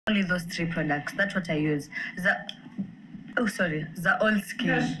Only those 3 products. That's what I use. The old skin.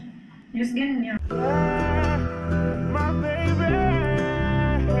 Gosh, your skin, yeah. My baby,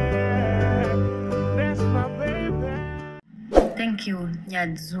 that's my baby. Thank you,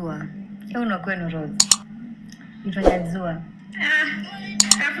 Nyadzua. You know kwenu Rose. Ito Nyadzua.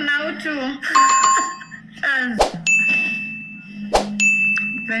 Afuna utu.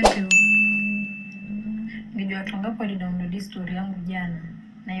 Thank you. Video watu wangapo walidownload story yangu jana.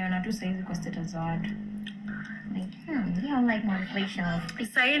 Na yona tu saizi kwa status za watu. Like, you don't like motivational.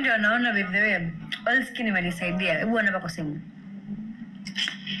 Sasa hii ndio naona with the way all skin imenisaidia. Hebu anapa kwa simu.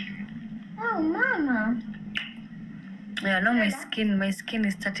 Oh, mama. Yeah, now my skin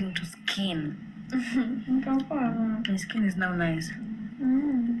is starting to skin. My skin is now nice.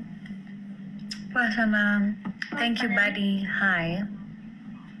 Pasana. Thank you, buddy. Hi.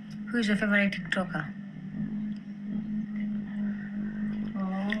 Who is your favorite TikToker?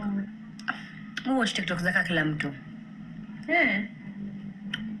 Who watch TikTok zaka kila mtu? Yeah.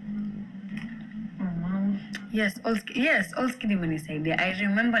 Yes, all skin imenisaidia. I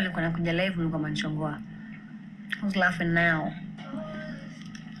remember nilikuwa nakuja live nilikuwa manchongoa. I was laughing now.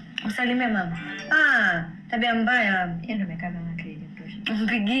 Msalimie mama. Tabia mbaya. Yeye ndo amekaa na credit tosha.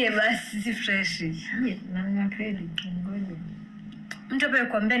 Mpigie basi si fresh. Yes, na credit ngoja. Mtu pale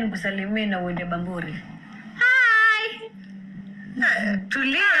kuambia nikusalimie na uende Bamburi. Hi.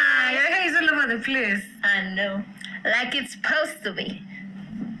 Tulia, your hair is all over the place. I know. Like it's supposed to be.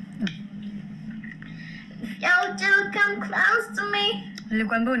 Y'all do come close to me.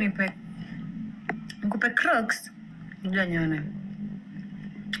 Nilikwambia nikupe Crocs. Ndio nione.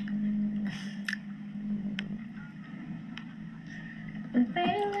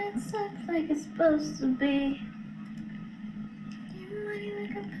 Baby, let's act like it's supposed to be. You money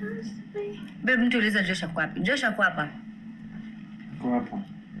like I'm supposed to be. Babe, mtu uliza Josh ako wapi? Josh ako hapa. Kwa hapo.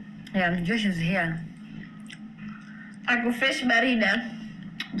 Yeah, Josh is here. Ako fresh barida.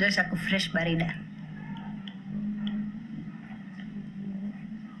 Josh ako fresh barida.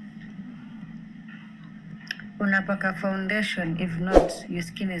 Unapaka foundation, if not, your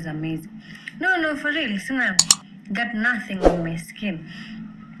skin is amazing. No, for real, sina got nothing on my skin.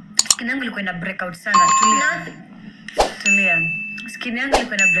 Skin yangu ilikuwa ina break out sana. Tulia. Skin yangu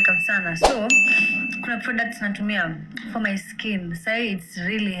ilikuwa ina break out sana. So, kuna products natumia for my skin. So it's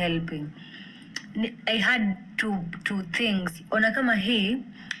really helping. I had two things. Ona kama hii,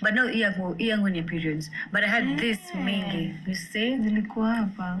 but now hii yangu ni periods. But I had this mingi. You see? Zilikuwa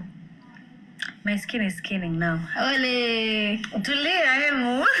hapa. My skin is skinning now. Ole. Tulia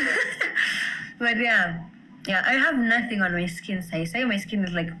hemu. But yeah, I have nothing on my skin size. My skin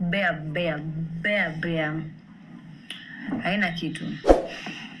is like bare. Haina kitu.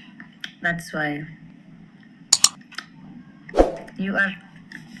 That's why. You are...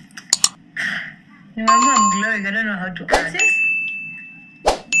 I'm glowing. I don't know how to add.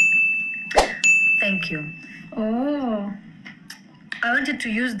 Thank you. Oh. I wanted to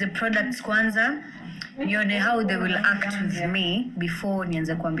use the products kwanza. You know how they will act with me before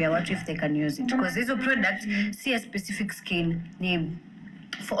nianze kuambia watu if they can use it. Because these products see a specific skin ni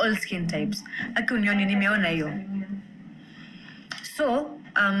for all skin types. Aki unioni nimeona hiyo. So,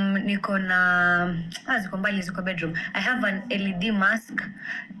 niko na ziko mbali ziko bedroom. I have an LED mask,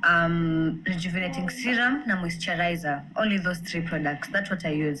 rejuvenating serum na moisturizer. Only those 3 products. That's what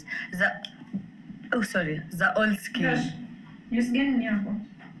I use. The all skin. Gosh, your skin ni yako.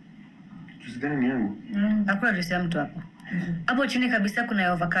 Tusigani ni yangu. Hakuna juice ya mtu hapo. Hapo chini kabisa kuna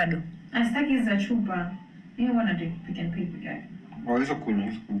avocado. Asitaki za chupa. You want to do pick and pick guy. Hizo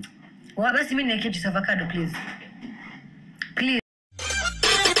kunywa. Basi mimi niweke juice avocado please.